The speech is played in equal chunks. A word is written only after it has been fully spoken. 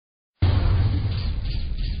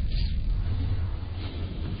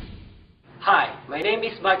Hi, my name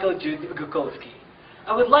is Jude Gogulski.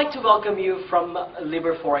 I would like to welcome you from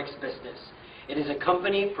LiberForex Business. It is a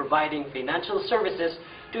company providing financial services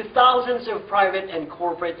to thousands of private and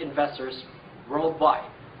corporate investors worldwide.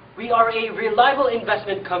 We are a reliable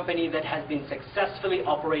investment company that has been successfully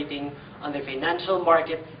operating on the financial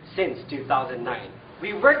market since 2009.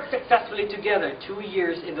 We worked successfully together 2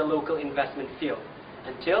 years in the local investment field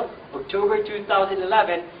until October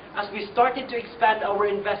 2011, as we started to expand our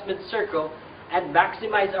investment circle and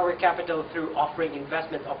maximize our capital through offering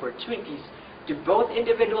investment opportunities to both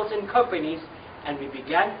individuals and companies, and we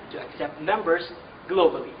began to accept members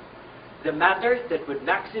globally. The matter that would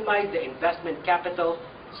maximize the investment capital,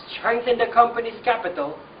 strengthen the company's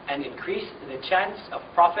capital, and increase the chance of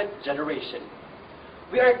profit generation.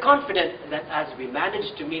 We are confident that as we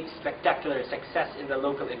manage to meet spectacular success in the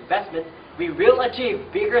local investment, we will achieve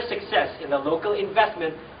bigger success in the local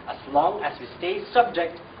investment as long as we stay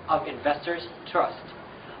subject of investors' trust.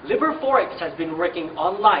 LiberForex has been working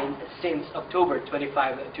online since October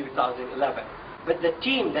 25, 2011, but the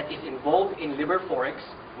team that is involved in LiberForex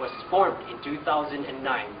was formed in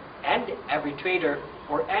 2009, and every trader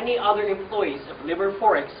or any other employees of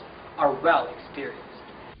LiberForex are well experienced.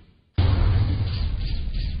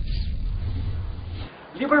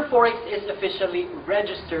 LiberForex is officially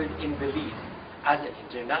registered in Belize as an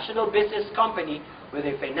international business company with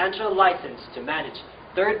a financial license to manage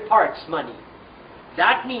third parties' money.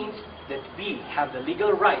 That means that we have the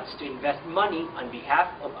legal rights to invest money on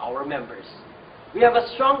behalf of our members. We have a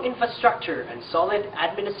strong infrastructure and solid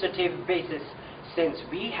administrative basis since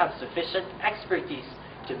we have sufficient expertise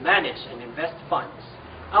to manage and invest funds.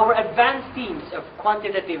 Our advanced teams of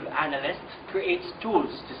quantitative analysts creates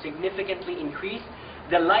tools to significantly increase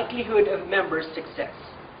the likelihood of members' success.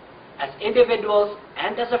 As individuals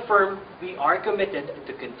and as a firm, we are committed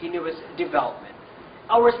to continuous development.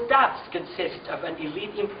 Our staffs consist of an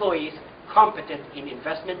elite employees competent in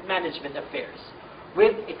investment management affairs,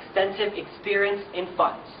 with extensive experience in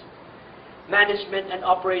funds, management and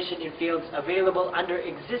operation in fields available under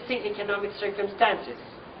existing economic circumstances.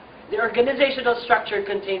 The organizational structure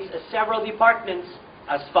contains several departments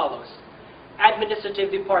as follows: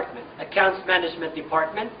 Administrative Department, Accounts Management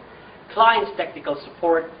Department, Clients Technical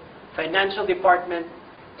Support, Financial Department,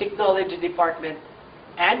 Technology Department,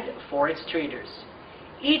 and Forex Traders.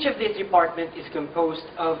 Each of these departments is composed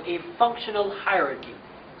of a functional hierarchy,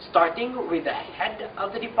 starting with the head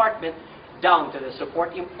of the department down to the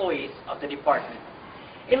support employees of the department.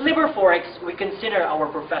 In LiberForex, we consider our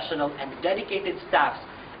professional and dedicated staffs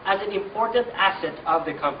as an important asset of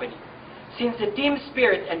the company, since the team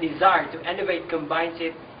spirit and desire to innovate combines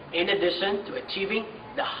it in addition to achieving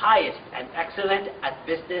the highest and excellent at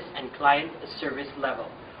business and client service level.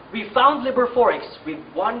 We found LiberForex with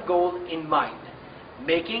one goal in mind: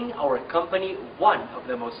 making our company one of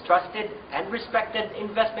the most trusted and respected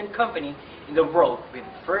investment company in the world with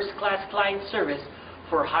first-class client service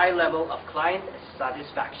for high level of client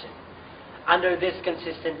satisfaction. Under this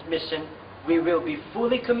consistent mission, we will be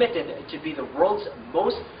fully committed to be the world's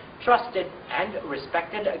most trusted and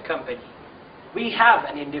respected company. We have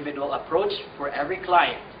an individual approach for every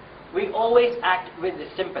client. We always act with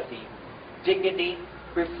sympathy, dignity,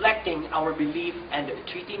 reflecting our belief and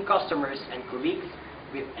treating customers and colleagues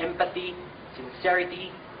with empathy,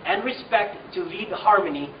 sincerity, and respect to lead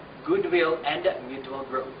harmony, goodwill, and mutual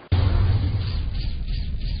growth.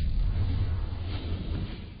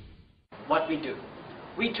 What we do: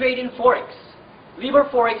 we trade in Forex.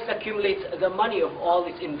 LiberForex accumulates the money of all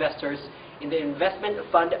its investors in the investment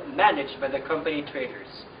fund managed by the company traders.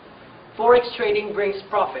 Forex trading brings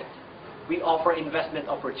profit. We offer investment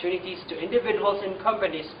opportunities to individuals and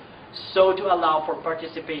companies so to allow for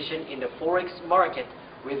participation in the Forex market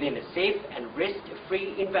within a safe and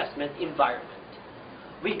risk-free investment environment.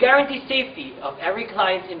 We guarantee safety of every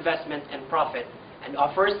client's investment and profit and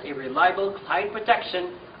offers a reliable client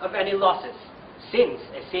protection of any losses, since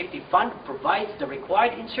a safety fund provides the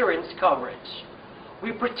required insurance coverage.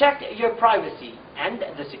 We protect your privacy and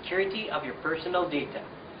the security of your personal data.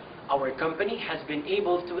 Our company has been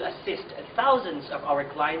able to assist thousands of our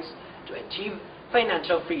clients to achieve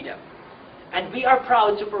financial freedom. And we are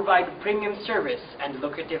proud to provide premium service and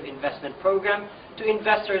lucrative investment program to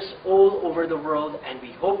investors all over the world, and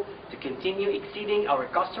we hope to continue exceeding our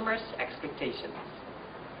customers' expectations.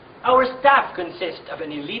 Our staff consists of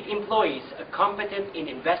an elite employees competent in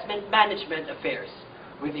investment management affairs,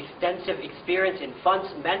 with extensive experience in funds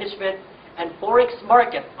management and Forex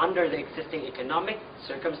market under the existing economic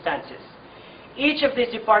circumstances. Each of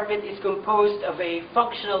these departments is composed of a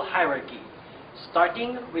functional hierarchy,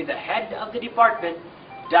 starting with the head of the department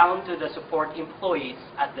down to the support employees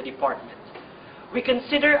at the department. We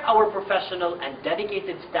consider our professional and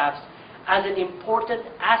dedicated staffs as an important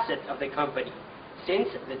asset of the company, since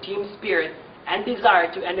the team spirit and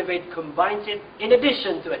desire to innovate combines it in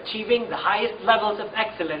addition to achieving the highest levels of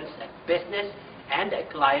excellence at business and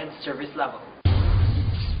at client service level.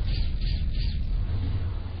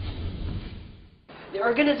 The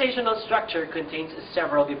organizational structure contains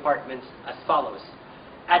several departments as follows: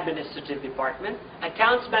 Administrative Department,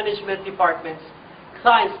 Accounts Management Departments,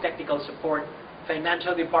 Clients Technical Support,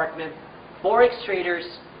 Financial Department, Forex Traders,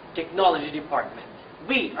 Technology Department.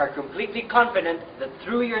 We are completely confident that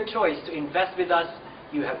through your choice to invest with us,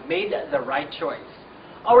 you have made the right choice.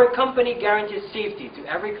 Our company guarantees safety to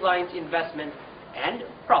every client's investment and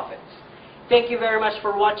profits. Thank you very much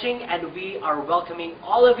for watching, and we are welcoming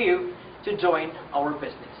all of you to join our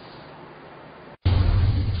business.